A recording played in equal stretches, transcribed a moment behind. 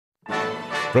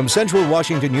From Central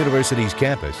Washington University's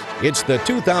campus, it's the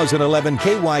 2011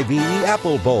 KYVE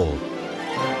Apple Bowl.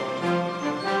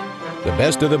 The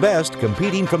best of the best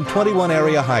competing from 21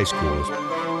 area high schools.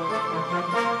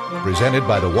 Presented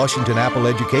by the Washington Apple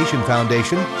Education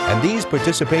Foundation and these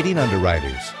participating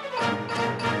underwriters.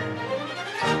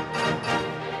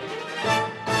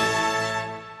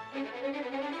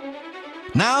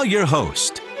 Now your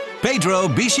host, Pedro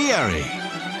Bicchieri.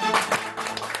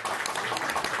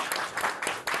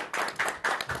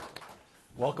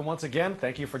 Welcome once again.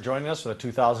 Thank you for joining us for the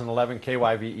 2011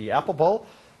 KYVE Apple Bowl.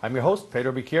 I'm your host,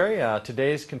 Pedro Bicchieri.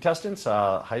 Today's contestants,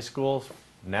 high school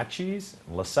Naches,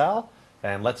 LaSalle.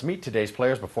 And let's meet today's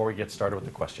players before we get started with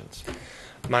the questions.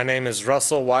 My name is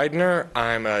Russell Widener.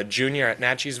 I'm a junior at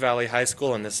Naches Valley High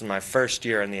School, and this is my first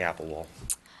year in the Apple Bowl.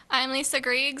 I'm Lisa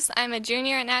Griggs. I'm a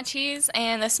junior at Naches,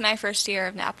 and this is my first year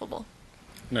of the Apple Bowl.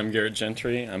 And I'm Garrett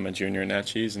Gentry. I'm a junior at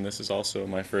Naches, and this is also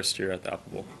my first year at the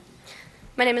Apple Bowl.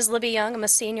 My name is Libby Young. I'm a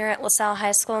senior at LaSalle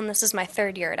High School, and this is my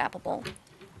third year at Apple Bowl.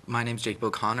 My name's Jake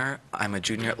O'Connor. I'm a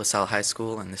junior at LaSalle High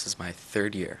School, and this is my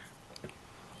third year.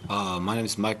 My name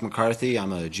is Mike McCarthy.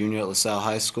 I'm a junior at LaSalle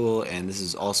High School, and this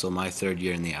is also my third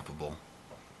year in the Apple Bowl.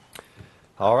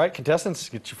 All right, contestants,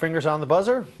 get your fingers on the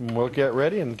buzzer, and we'll get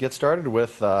ready and get started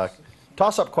with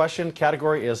toss-up question.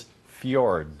 Category is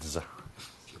fjords.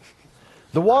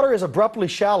 The water is abruptly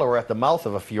shallower at the mouth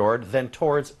of a fjord than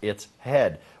towards its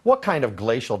head. What kind of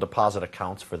glacial deposit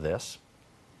accounts for this?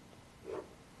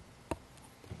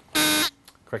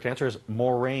 Correct answer is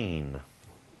moraine.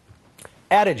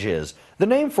 Adages. The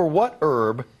name for what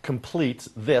herb completes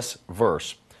this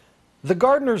verse? The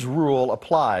gardener's rule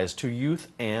applies to youth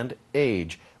and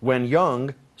age. When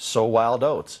young, sow wild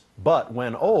oats. But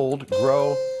when old,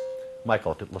 grow...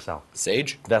 Michael, LaSalle.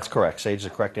 Sage? That's correct. Sage is the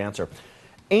correct answer.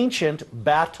 Ancient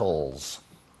battles.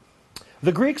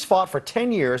 The Greeks fought for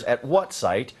 10 years at what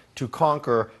site to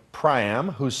conquer Priam,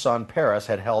 whose son Paris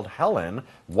had held Helen,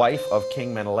 wife of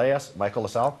King Menelaus? Michael,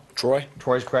 LaSalle? Troy?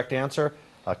 Troy's correct answer.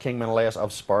 King Menelaus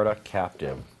of Sparta,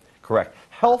 captive. Correct.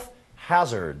 Health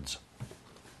hazards.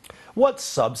 What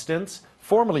substance,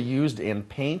 formerly used in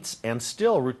paints and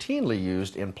still routinely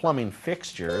used in plumbing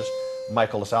fixtures?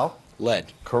 Michael, LaSalle?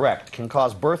 Lead. Correct. Can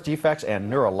cause birth defects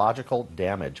and neurological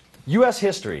damage. U.S.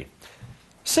 history.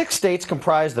 6 states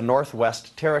comprise the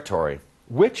Northwest Territory.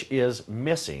 Which is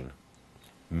missing?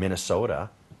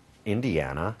 Minnesota,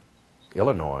 Indiana,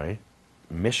 Illinois,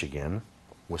 Michigan,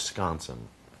 Wisconsin.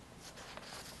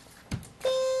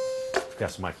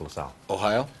 Yes, Michael LaSalle.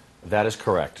 Ohio? That is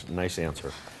correct. Nice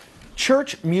answer.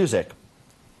 Church music.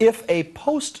 If a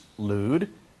postlude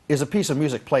is a piece of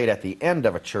music played at the end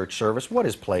of a church service, what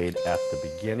is played at the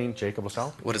beginning? Jacob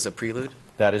LaSalle? What is a prelude?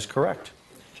 That is correct.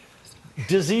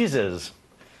 Diseases.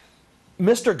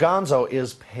 Mr. Gonzo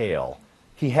is pale.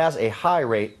 He has a high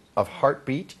rate of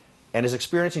heartbeat and is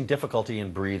experiencing difficulty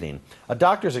in breathing. A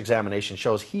doctor's examination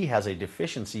shows he has a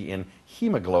deficiency in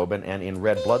hemoglobin and in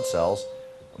red blood cells.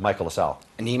 Michael LaSalle.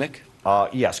 Anemic?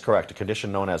 Yes, correct. A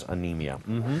condition known as anemia.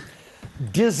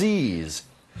 Disease.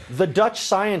 The Dutch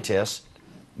scientist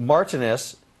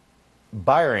Martinus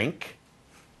Beijerinck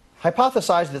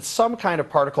hypothesized that some kind of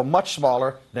particle much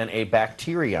smaller than a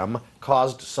bacterium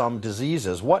caused some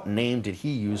diseases. What name did he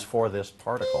use for this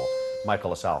particle? Michael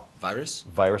LaSalle. Virus?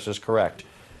 Virus is correct.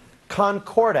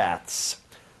 Concordats.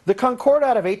 The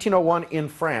Concordat of 1801 in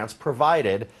France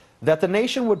provided that the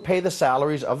nation would pay the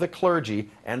salaries of the clergy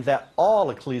and that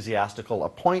all ecclesiastical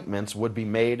appointments would be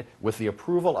made with the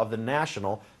approval of the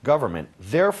national government.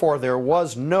 Therefore, there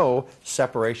was no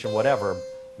separation whatever.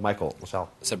 Michael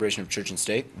LaSalle. Separation of church and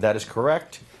state? That is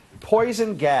correct.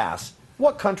 Poison gas.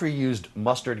 What country used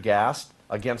mustard gas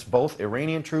against both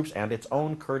Iranian troops and its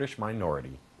own Kurdish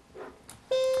minority?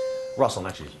 Russell,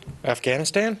 Naches.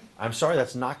 Afghanistan? I'm sorry,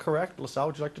 that's not correct. LaSalle,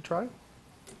 would you like to try?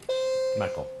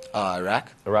 Michael.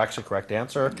 Iraq? Iraq's the correct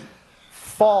answer.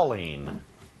 Falling.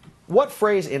 What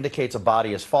phrase indicates a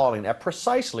body is falling at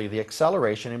precisely the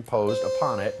acceleration imposed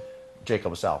upon it?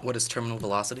 Jacob LaSalle. What is terminal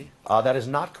velocity? That is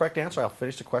not correct answer. I'll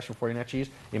finish the question for you, Naches.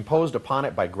 Imposed upon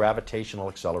it by gravitational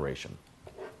acceleration.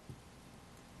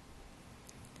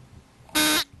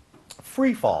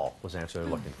 Free fall was the answer they're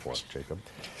looking for, Jacob.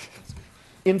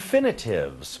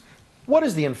 Infinitives. What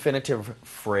is the infinitive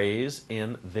phrase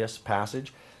in this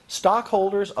passage?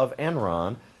 Stockholders of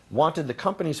Enron wanted the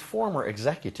company's former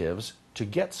executives to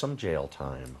get some jail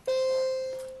time.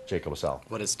 Jacob LaSalle.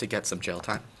 What is to get some jail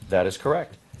time? That is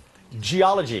correct.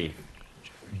 Geology.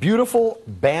 Beautiful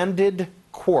banded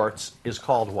quartz is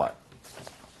called what?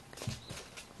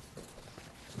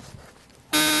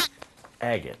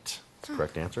 Agate.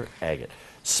 Correct answer, agate.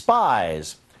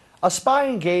 Spies. A spy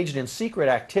engaged in secret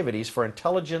activities for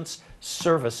intelligence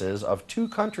services of two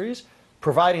countries,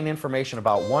 providing information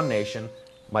about one nation.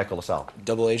 Michael LaSalle.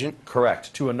 Double agent.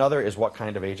 Correct. To another is what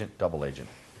kind of agent? Double agent.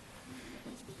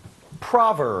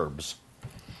 Proverbs.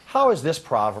 How is this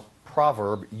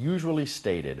proverb usually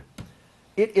stated?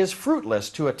 It is fruitless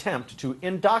to attempt to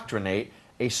indoctrinate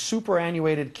a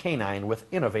superannuated canine with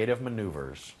innovative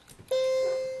maneuvers.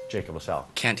 Jacob LaSalle.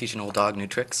 Can't teach an old dog new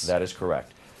tricks. That is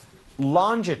correct.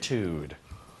 Longitude.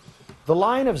 The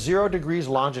line of 0 degrees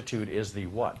longitude is the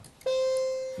what?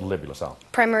 Libby LaSalle.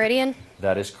 Prime meridian.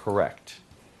 That is correct.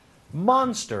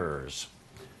 Monsters.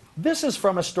 This is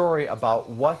from a story about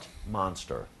what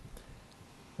monster?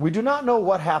 We do not know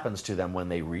what happens to them when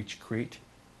they reach Crete.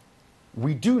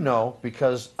 We do know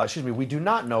because, we do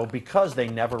not know because they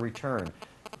never return.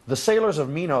 The sailors of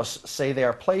Minos say they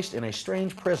are placed in a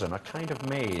strange prison, a kind of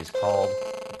maze called,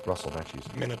 Russell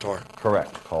Naches. Minotaur.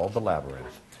 Correct, called the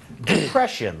labyrinth.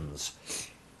 Depressions.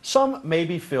 Some may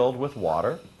be filled with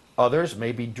water, others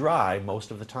may be dry most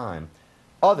of the time.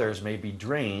 Others may be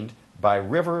drained by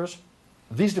rivers.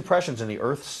 These depressions in the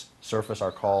Earth's surface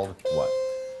are called what?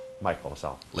 Michael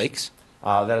LaSalle. Lakes.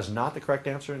 That is not the correct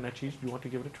answer. Naches, do you want to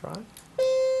give it a try?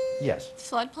 Yes.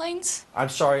 Floodplains? I'm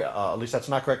sorry, at least that's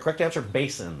not correct. Correct answer,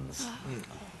 basins.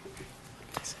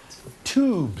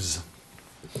 Tubes.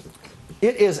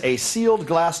 It is a sealed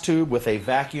glass tube with a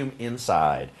vacuum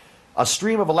inside. A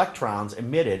stream of electrons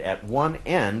emitted at one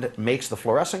end makes the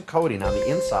fluorescent coating on the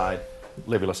inside.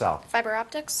 Libby LaSalle. Fiber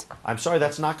optics. I'm sorry,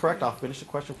 that's not correct. I'll finish the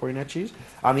question for you, Naches.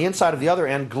 On the inside of the other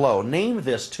end, glow. Name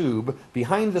this tube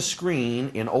behind the screen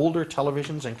in older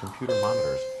televisions and computer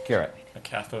monitors. Garrett. A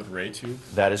cathode ray tube.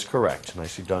 That is correct.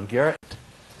 Nicely done, Garrett.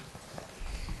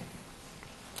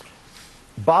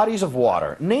 Bodies of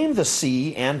water. Name the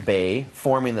sea and bay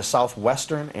forming the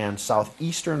southwestern and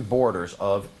southeastern borders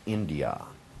of India.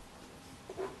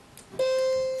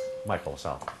 Michael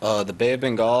LaSalle. The Bay of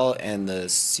Bengal and the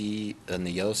sea and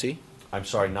the Yellow Sea. I'm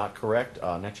sorry, not correct.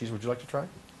 Naches, would you like to try?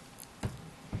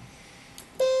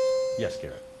 Yes,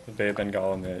 Garrett. The Bay of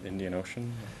Bengal and the Indian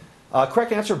Ocean.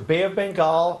 Correct answer, Bay of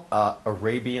Bengal,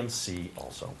 Arabian Sea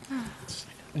also.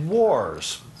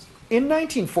 Wars. In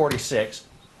 1946,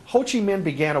 Ho Chi Minh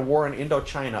began a war in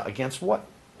Indochina against what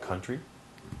country?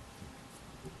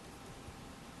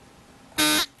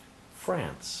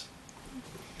 France.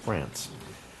 France.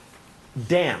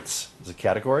 Dance is a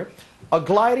category. A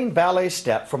gliding ballet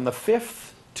step from the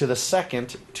 5th to the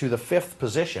 2nd to the 5th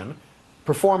position,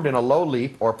 performed in a low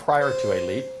leap or prior to a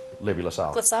leap. Libby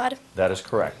LaSalle. Glissade. That is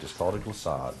correct. It's called a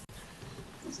glissade.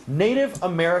 Native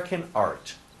American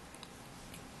art.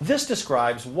 This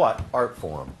describes what art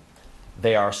form?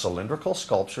 They are cylindrical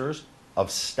sculptures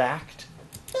of stacked...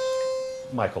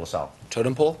 Michael LaSalle.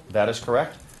 Totem pole. That is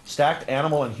correct. Stacked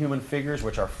animal and human figures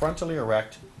which are frontally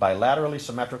erect, bilaterally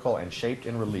symmetrical, and shaped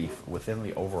in relief within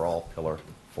the overall pillar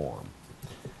form.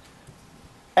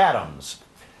 Atoms.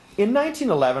 In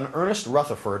 1911, Ernest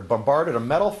Rutherford bombarded a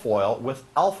metal foil with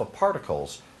alpha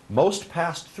particles. Most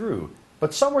passed through,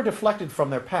 but some were deflected from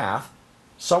their path,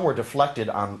 some were deflected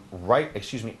at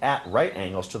right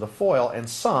angles to the foil, and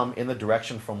some in the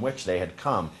direction from which they had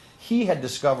come. He had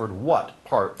discovered what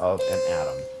part of an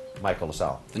atom? Michael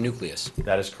LaSalle. The nucleus.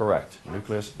 That is correct.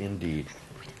 Nucleus, indeed.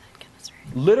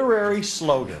 Literary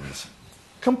slogans.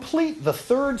 Complete the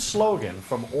third slogan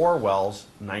from Orwell's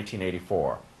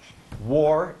 1984.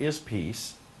 War is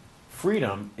peace.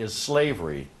 Freedom is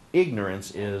slavery.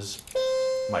 Ignorance is...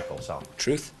 Michael LaSalle.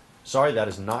 Truth. Sorry, that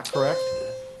is not correct.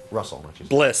 Russell, not you.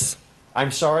 Bliss.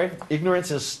 I'm sorry. Ignorance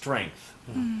is strength.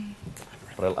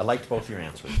 But I liked both your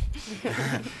answers.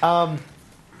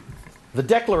 The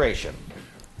Declaration.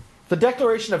 The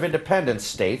Declaration of Independence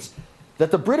states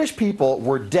that the British people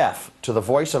were deaf to the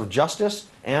voice of justice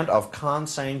and of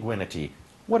consanguinity.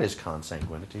 What is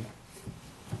consanguinity?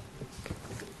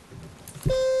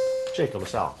 Jacob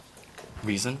LaSalle.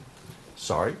 Reason.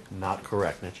 Sorry, not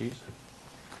correct, Naches.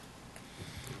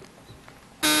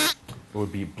 It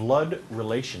would be blood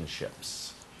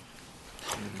relationships.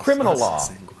 Criminal law.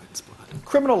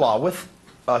 Criminal law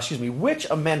which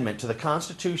amendment to the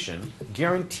Constitution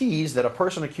guarantees that a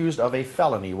person accused of a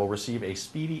felony will receive a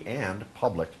speedy and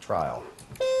public trial?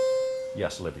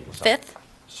 Yes, Libby. Fifth.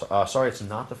 Sorry, it's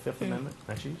not the Fifth Amendment.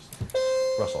 Naches.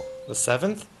 Russell. The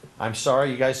 7th? I'm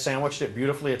sorry, you guys sandwiched it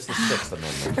beautifully. It's the Sixth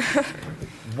Amendment.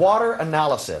 Water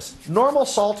analysis. Normal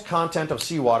salt content of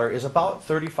seawater is about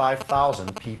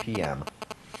 35,000 ppm.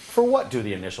 For what do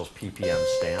the initials ppm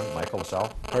stand, Michael LaSalle?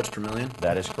 Parts per million.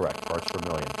 That is correct, parts per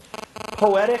million.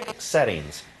 Poetic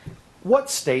settings. What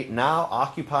state now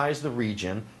occupies the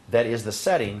region that is the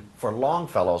setting for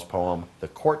Longfellow's poem, The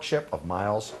Courtship of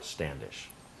Miles Standish?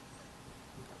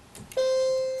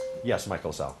 Yes,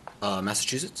 Michael Sal.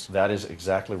 Massachusetts? That is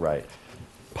exactly right.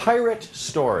 Pirate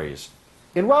stories.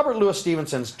 In Robert Louis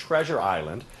Stevenson's Treasure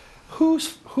Island, who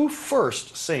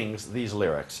first sings these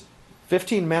lyrics?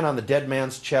 15 men on the dead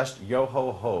man's chest,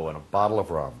 yo-ho-ho, and a bottle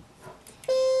of rum.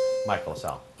 Michael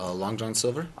Sal. Long John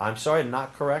Silver? I'm sorry,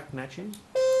 not correct, Naches?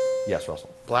 Yes,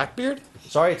 Russell. Blackbeard?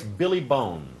 Sorry, it's Billy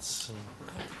Bones.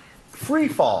 Free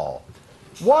fall.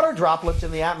 Water droplets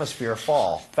in the atmosphere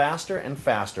fall faster and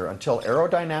faster until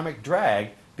aerodynamic drag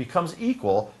becomes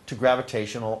equal to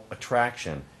gravitational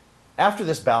attraction. After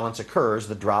this balance occurs,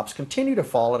 the drops continue to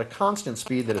fall at a constant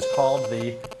speed that is called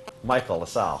the Michael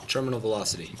LaSalle. Terminal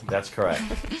velocity. That's correct.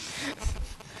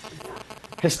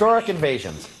 Historic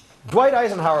invasions. Dwight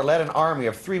Eisenhower led an army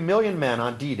of 3 million men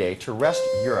on D-Day to wrest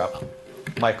Europe.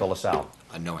 Michael LaSalle.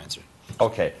 No answer.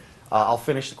 Okay, I'll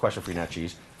finish the question for you,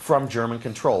 Naches. From German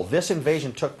control. This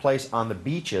invasion took place on the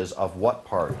beaches of what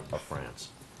part of France?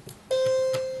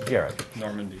 Garrett.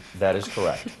 Normandy. That is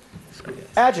correct.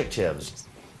 Adjectives.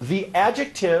 The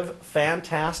adjective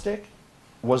fantastic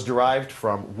was derived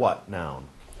from what noun?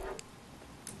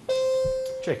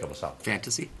 Jacob LaSalle.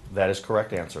 Fantasy. That is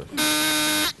correct answer.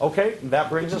 Okay,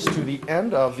 that brings us to the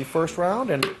end of the first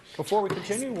round, and before we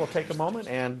continue, we'll take a moment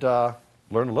and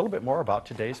learn a little bit more about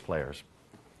today's players.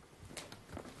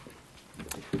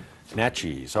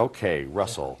 Naches, okay,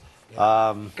 Russell.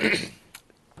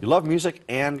 You love music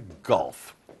and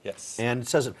golf. Yes. And it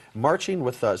says marching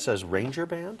with, it says Ranger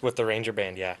Band? With the Ranger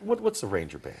Band, yeah. What's the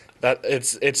Ranger Band?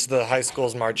 It's the high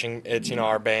school's marching. It's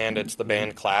our band. It's the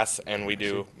band class, and we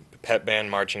do pep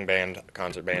band, marching band,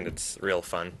 concert band. It's real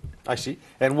fun. I see.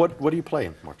 And what do you play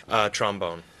in marching band?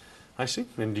 Trombone. I see.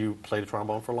 And do you play the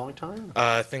trombone for a long time?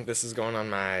 I think this is going on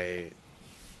my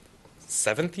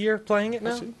 7th year playing it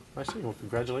now. I see. Well,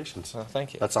 congratulations.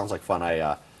 Thank you. That sounds like fun.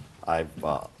 I've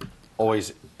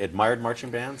always admired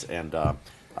marching bands, and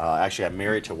actually I'm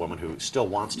married to a woman who still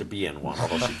wants to be in one,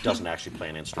 although she doesn't actually play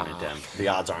an instrument, and the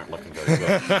odds aren't looking very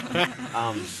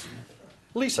good.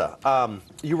 Lisa,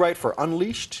 you write for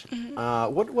Unleashed.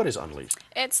 What is Unleashed?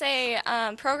 It's a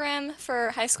program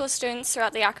for high school students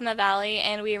throughout the Yakima Valley,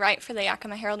 and we write for the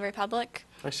Yakima Herald Republic.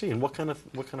 I see. And what kind of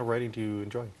writing do you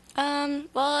enjoy? Well,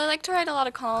 I like to write a lot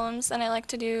of columns, and I like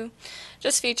to do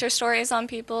just feature stories on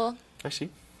people. I see.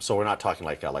 So we're not talking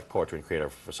like poetry and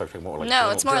creative subject, more like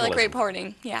No, it's more like journalism.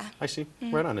 reporting, yeah. I see.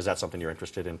 Right on. Is that something you're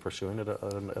interested in pursuing at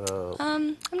a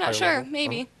I'm higher not sure, level?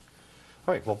 maybe.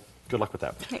 All right. Well, good luck with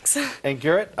that. Thanks. And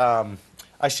Garrett,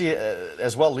 I see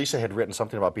as well Lisa had written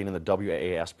something about being in the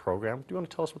WAAS program. Do you want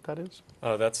to tell us what that is?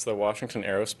 That's the Washington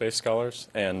Aerospace Scholars,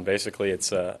 and basically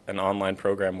it's an online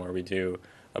program where we do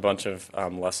a bunch of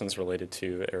lessons related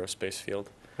to the aerospace field.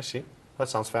 I see. That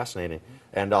sounds fascinating.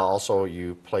 And also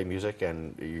you play music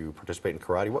and you participate in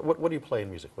karate. What do you play in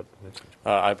music? What instrument?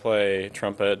 I play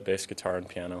trumpet, bass guitar, and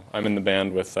piano. I'm in the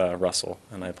band with Russell,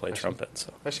 and I play trumpet.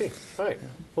 So. I see. All right.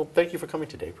 Well, thank you for coming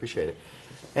today. Appreciate it.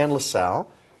 And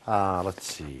LaSalle, let's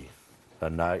see.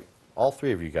 All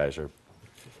three of you guys are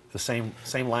the same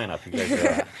lineup. You guys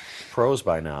are pros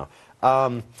by now.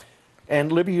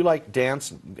 And Libby, you like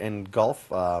dance and golf.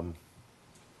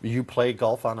 You play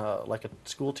golf on a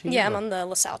school team? Yeah, I'm or? on the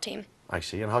LaSalle team. I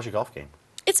see. And how's your golf game?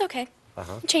 It's okay.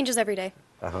 It changes every day.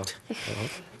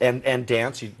 And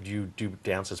dance? You do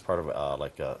dance as part of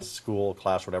like a school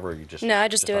class, or whatever? Or you just No, I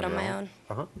just do it on your my own.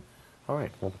 All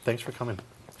right. Well, thanks for coming.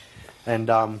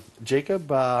 And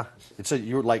Jacob, it said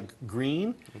you were like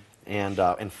green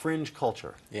and fringe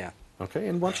culture. Yeah. Okay.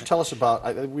 And why don't you tell us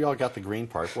about? We all got the green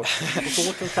part. So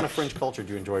what kind of fringe culture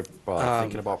do you enjoy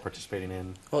thinking about participating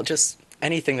in? Well, just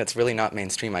anything that's really not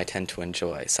mainstream, I tend to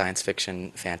enjoy. Science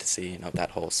fiction, fantasy, that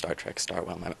whole Star Trek, Star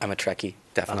Wars. I'm a Trekkie,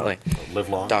 definitely. Live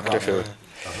long. Doctor Who.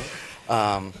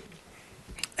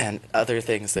 And other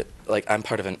things that, like, I'm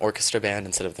part of an orchestra band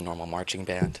instead of the normal marching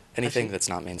band. Anything that's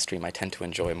not mainstream, I tend to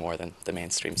enjoy more than the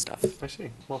mainstream stuff. I see.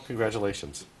 Well,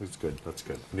 congratulations. That's good. That's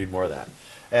good. We need more of that.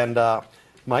 And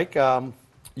Mike,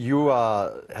 you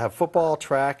have football,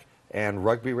 track, and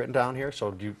rugby written down here.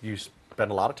 So do you spend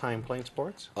a lot of time playing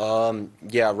sports?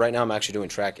 Yeah, right now I'm actually doing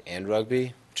track and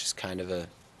rugby, which is kind of a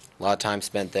lot of time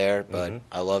spent there, but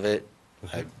I love it.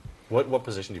 What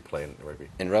position do you play in rugby?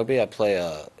 In rugby, I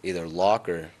play either lock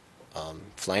or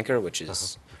flanker, which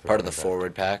is part of the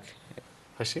forward pack.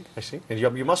 I see. I see. And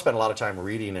you must spend a lot of time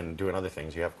reading and doing other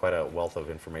things. You have quite a wealth of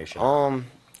information.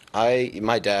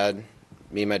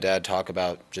 Me and my dad talk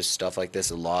about just stuff like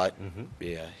this a lot.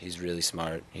 Yeah, he's really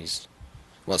smart. He's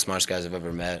one of the smartest guys I've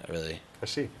ever met. I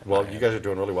see. Well, you guys are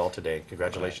doing really well today.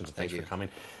 Congratulations and thanks Thank for you. coming.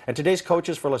 And today's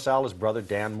coaches for LaSalle is brother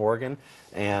Dan Morgan,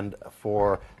 and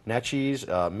for Naches,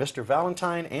 Mr.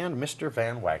 Valentine and Mr.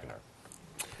 Van Wagner.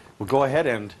 We'll go ahead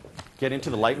and get into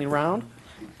the lightning round.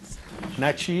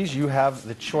 Naches, you have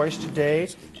the choice today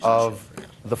of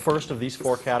the first of these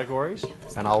 4 categories,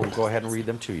 and I'll go ahead and read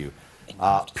them to you.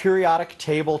 Periodic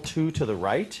table 2 to the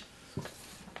right,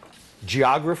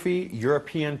 geography,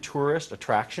 European tourist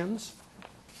attractions,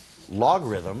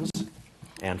 logarithms,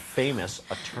 and famous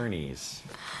attorneys.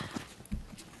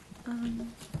 What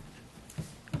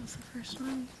was the first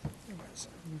one?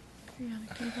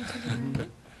 Periodic table to the right. Do you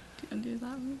want to do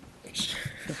that one?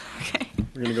 Okay.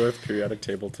 We're going to go with periodic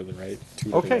table to the right, 2 to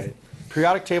the Okay. right.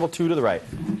 Periodic table 2 to the right.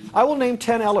 I will name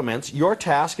 10 elements. Your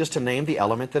task is to name the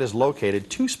element that is located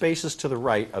 2 spaces to the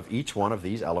right of each one of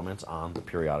these elements on the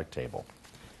periodic table.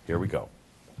 Here we go.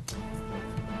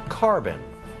 Carbon.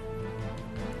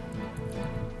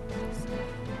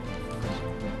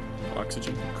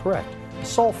 Oxygen. Correct.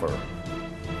 Sulfur.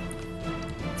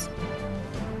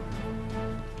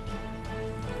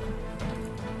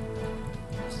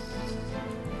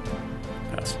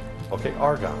 Pass. Okay,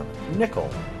 argon. Nickel.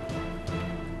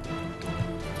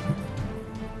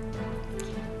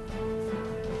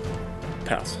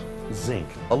 Pass. Zinc.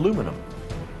 Aluminum.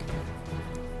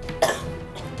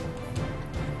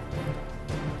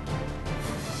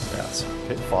 Pass.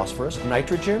 Okay, phosphorus.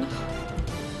 Nitrogen.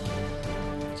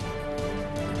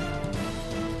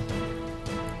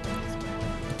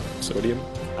 Sodium.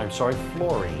 I'm sorry,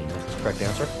 fluorine. That's the correct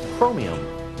answer. Chromium.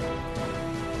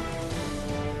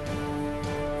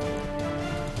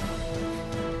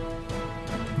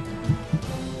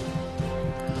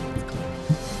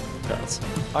 Pass.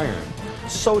 Iron.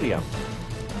 Sodium.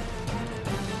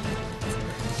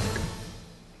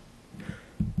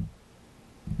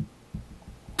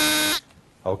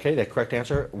 Okay, the correct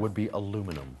answer would be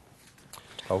aluminum.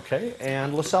 Okay,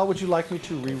 and LaSalle, would you like me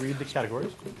to reread the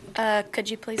categories? Could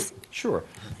you please? Sure.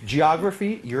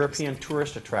 Geography, European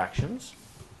tourist attractions,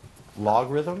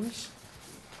 logarithms,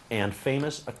 and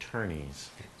famous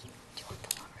attorneys. Do you want the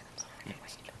logarithms?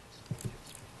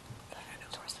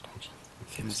 Tourist attractions.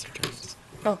 Famous attorneys.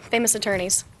 Oh, famous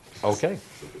attorneys. Okay.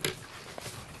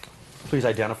 Please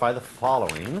identify the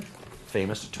following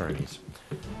famous attorneys.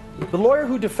 The lawyer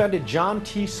who defended John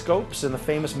T. Scopes in the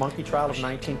famous monkey trial of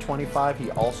 1925, he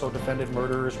also defended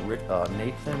murderers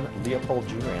Nathan Leopold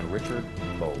Jr. and Richard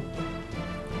Loeb.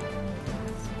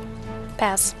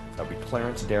 Pass. That would be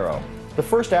Clarence Darrow. The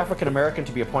first African American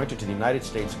to be appointed to the United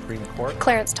States Supreme Court.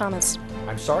 Clarence Thomas.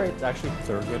 I'm sorry, it's actually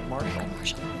Thurgood Marshall.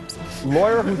 Marshall.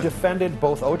 Lawyer who defended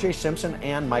both O.J. Simpson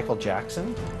and Michael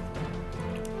Jackson.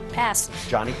 Pass.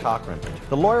 Johnny Cochran.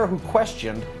 The lawyer who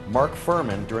questioned Mark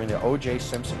Furman during the O.J.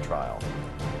 Simpson trial.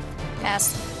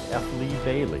 Pass. F. Lee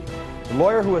Bailey. The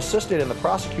lawyer who assisted in the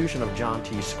prosecution of John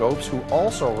T. Scopes, who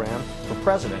also ran for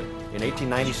president in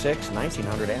 1896,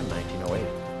 1900, and 1908.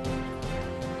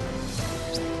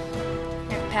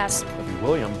 Pass. That would be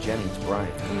William Jennings Bryan.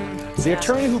 The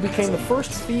attorney who became the first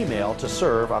female to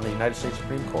serve on the United States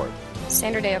Supreme Court.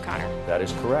 Sandra Day O'Connor. That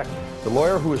is correct. The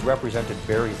lawyer who has represented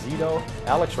Barry Zito,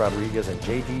 Alex Rodriguez, and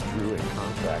J.D. Drew in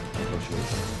contract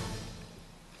negotiations.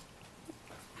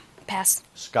 Pass.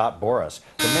 Scott Boras.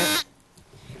 The man.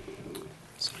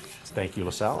 Thank you,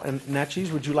 LaSalle. And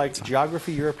Naches, would you like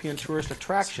geography, European tourist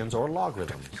attractions, or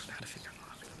logarithms?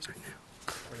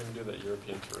 We're going to do the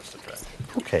European tourist attraction.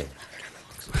 Okay.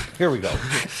 Here we go.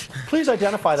 Please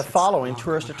identify the following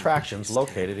tourist attractions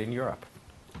located in Europe.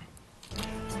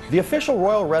 The official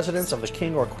royal residence of the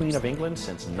King or Queen of England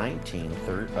since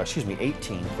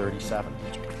 1837.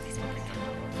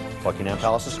 Buckingham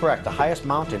Palace is correct. The highest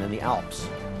mountain in the Alps.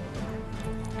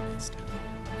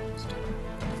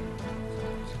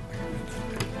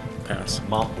 Pass.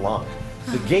 Mont Blanc.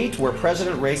 The gate where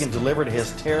President Reagan delivered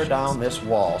his Tear Down This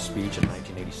Wall speech in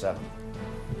 1987.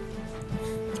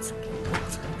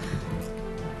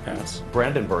 Pass.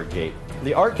 Brandenburg Gate.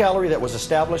 The art gallery that was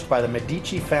established by the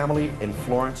Medici family in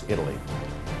Florence, Italy.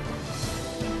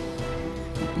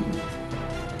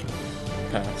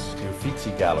 Pass. The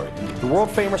Uffizi Gallery. The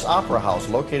world-famous opera house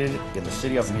located in the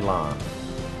city of Milan.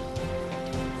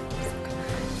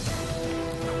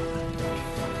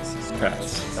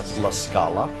 Pass. That's La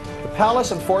Scala. The palace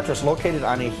and fortress located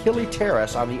on a hilly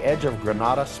terrace on the edge of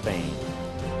Granada, Spain.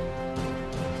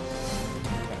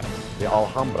 The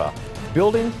Alhambra.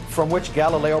 Building from which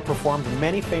Galileo performed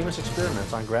many famous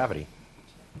experiments on gravity.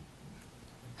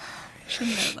 I should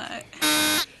know that.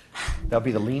 That would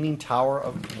be the Leaning Tower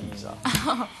of Pisa.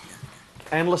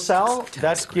 And LaSalle,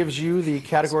 that gives you the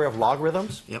category of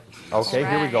logarithms? Yep. Okay,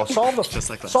 here we go. Solve the, Just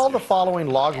like last solve the year. following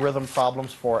logarithm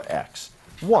problems for x.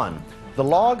 1. The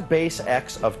log base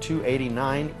x of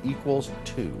 289 equals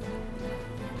 2.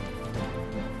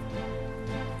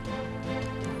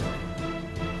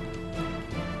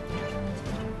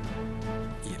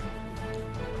 Yeah.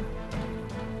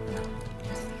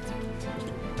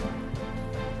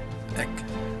 Heck.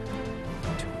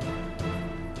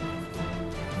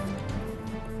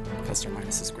 Plus or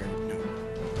minus the square root? No.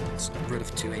 Square root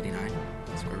of 289.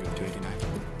 Square root of 289.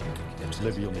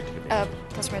 Libby, you'll need to give me an answer.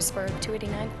 Plus or minus square root of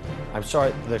 289. I'm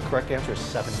sorry, the correct answer is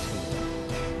 17.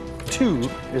 2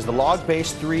 is the log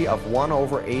base 3 of 1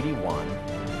 over 81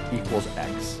 equals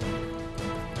x.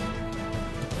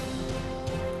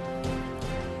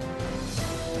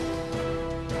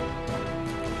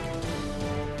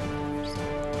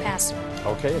 Pass.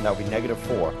 Okay, and that would be negative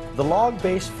 4. The log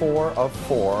base 4 of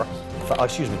 4,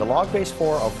 the log base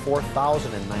 4 of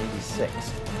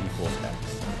 4,096 equals x.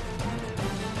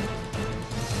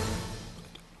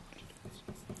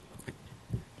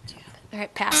 All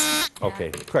right, pass. Okay,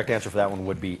 the correct answer for that one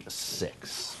would be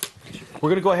 6. We're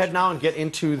going to go ahead now and get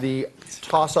into the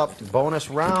toss-up bonus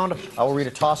round. I will read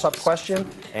a toss-up question,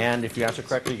 and if you answer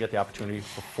correctly, you get the opportunity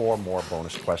for 4 more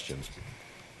bonus questions.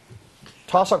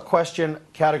 Toss-up question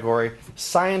category,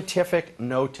 scientific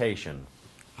notation.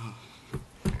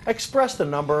 Express the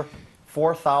number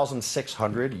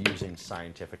 4,600 using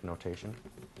scientific notation.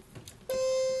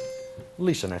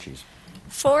 Lisa Naches.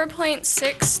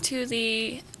 4.6 to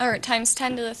the, or times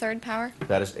 10 to the third power.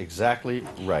 That is exactly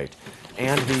right.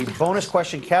 And the bonus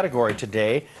question category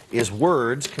today is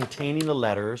words containing the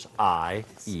letters I,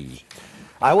 E.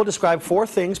 I will describe 4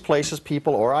 things, places,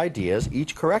 people, or ideas.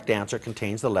 Each correct answer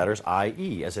contains the letters I,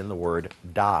 E, as in the word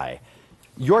die.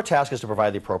 Your task is to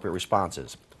provide the appropriate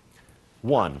responses.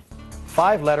 1.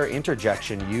 5-letter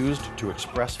interjection used to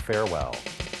express farewell.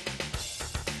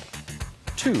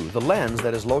 2. The lens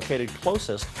that is located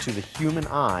closest to the human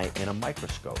eye in a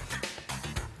microscope.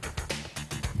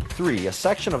 3. A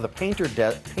section of the painted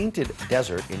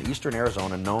desert in eastern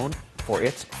Arizona known for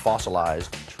its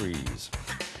fossilized trees.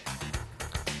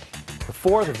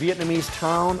 4. The Vietnamese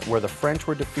town where the French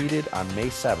were defeated on May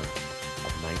 7th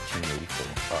of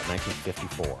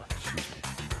 1954. Excuse me.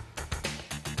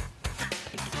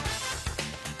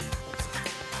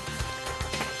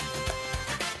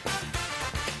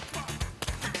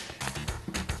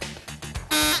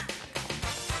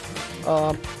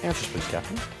 Answers, please,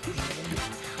 Captain.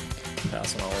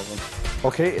 Pass on all of them.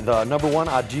 Okay, the number 1,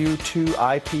 Adieu, 2,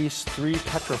 Eyepiece, 3,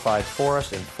 Petrified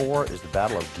Forest, and 4 is the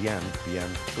Battle of Dien Bien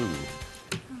Phu.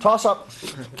 Toss-up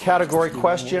category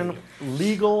question,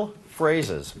 legal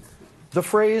phrases. The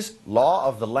phrase law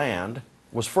of the land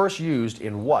was first used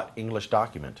in what English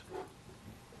document?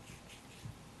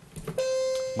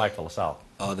 Michael LaSalle.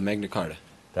 The Magna Carta.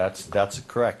 That's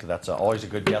correct. That's always a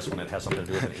good guess when it has something to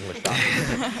do with an English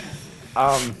document.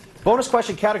 Bonus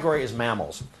question category is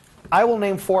mammals. I will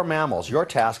name 4 mammals. Your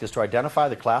task is to identify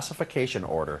the classification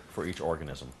order for each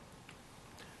organism.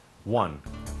 1.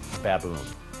 Baboon.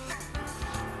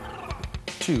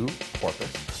 2.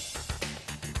 Porpoise.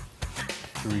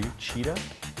 3. Cheetah.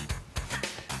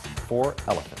 4.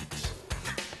 Elephant.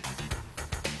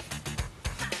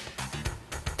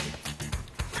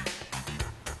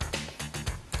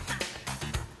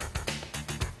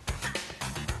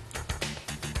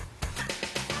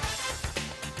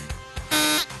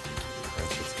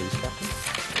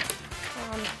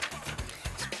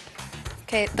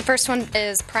 Okay, the first one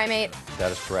is primate,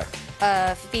 That is correct.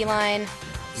 feline,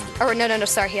 or no,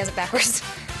 sorry, he has it backwards.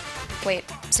 Wait,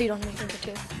 so you don't have anything for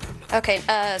 2? Okay,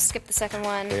 skip the second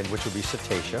one. And which would be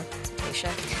cetacea.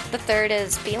 Cetacea. The third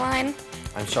is feline.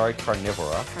 I'm sorry,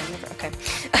 carnivora. Carnivore, okay.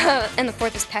 And the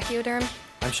fourth is pachyderm.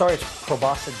 I'm sorry, it's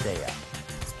proboscidea.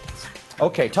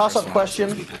 Okay, toss-up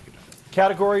question.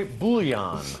 Category,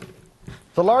 bullion.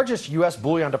 The largest U.S.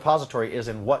 bullion depository is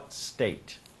in what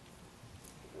state?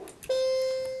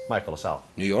 Michael LaSalle.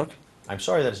 New York? I'm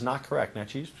sorry, that is not correct.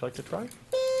 Naches, would you like to try?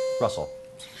 Russell.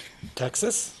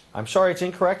 Texas? I'm sorry, it's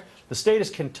incorrect. The state is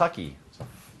Kentucky.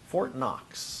 Fort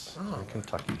Knox in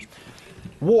Kentucky.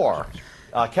 War.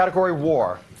 Category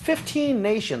war. 15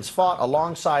 nations fought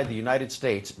alongside the United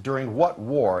States during what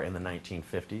war in the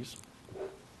 1950s?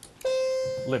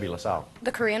 Libby LaSalle.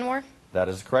 The Korean War. That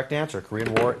is the correct answer.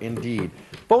 Korean War, indeed.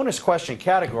 Bonus question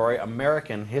category,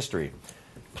 American history.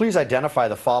 Please identify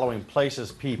the following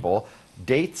places, people,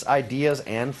 dates, ideas,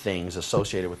 and things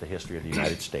associated with the history of the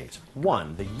United States.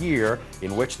 1. The year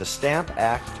in which the Stamp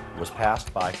Act was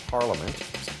passed by Parliament.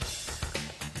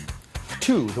 2.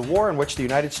 2, the war in which the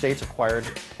United States acquired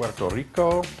Puerto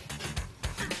Rico.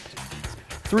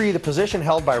 3, the position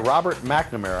held by Robert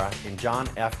McNamara in John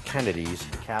F. Kennedy's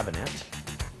cabinet.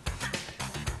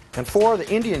 And 4,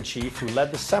 the Indian chief who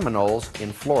led the Seminoles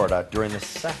in Florida during the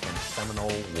Second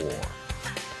Seminole War.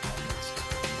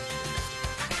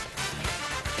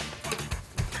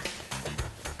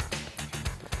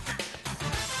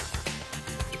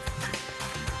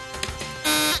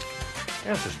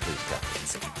 Answers, please, Captain.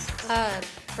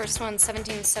 First one,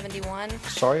 1771.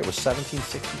 Sorry, it was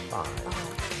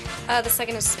 1765. The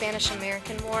second is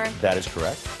Spanish-American War. That is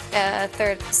correct.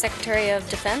 Third, Secretary of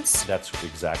Defense. That's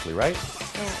exactly right.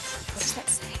 And what does that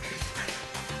say?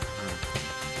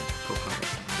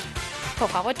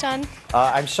 Powhatan.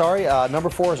 I'm sorry, number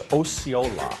 4 is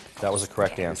Osceola. That was the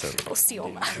correct answer.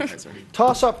 Osceola.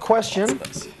 Toss-up question,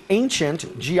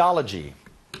 ancient geology.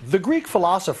 The Greek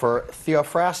philosopher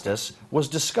Theophrastus was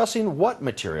discussing what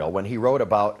material when he wrote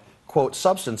about, quote,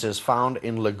 substances found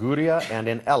in Liguria and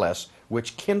in Elis,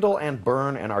 which kindle and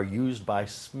burn and are used by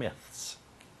smiths,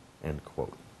 end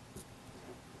quote.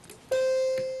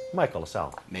 Michael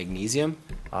LaSalle. Magnesium?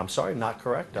 I'm sorry, not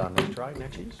correct. Next try,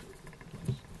 Naches.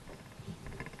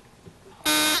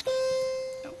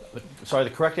 Sorry, the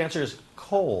correct answer is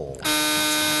coal.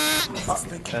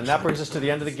 And that brings us to the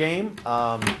end of the game.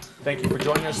 Thank you for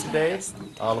joining us today.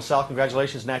 LaSalle,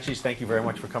 congratulations. Naches, thank you very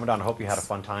much for coming down. I hope you had a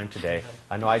fun time today.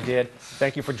 I know I did.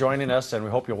 Thank you for joining us, and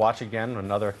we hope you'll watch again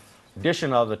another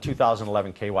edition of the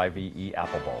 2011 KYVE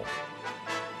Apple Bowl.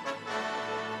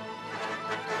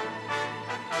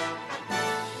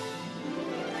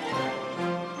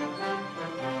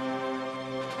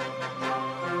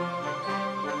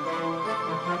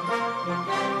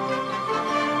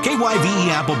 KYVE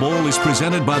Apple Bowl is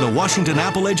presented by the Washington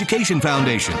Apple Education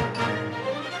Foundation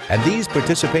and these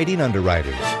participating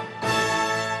underwriters.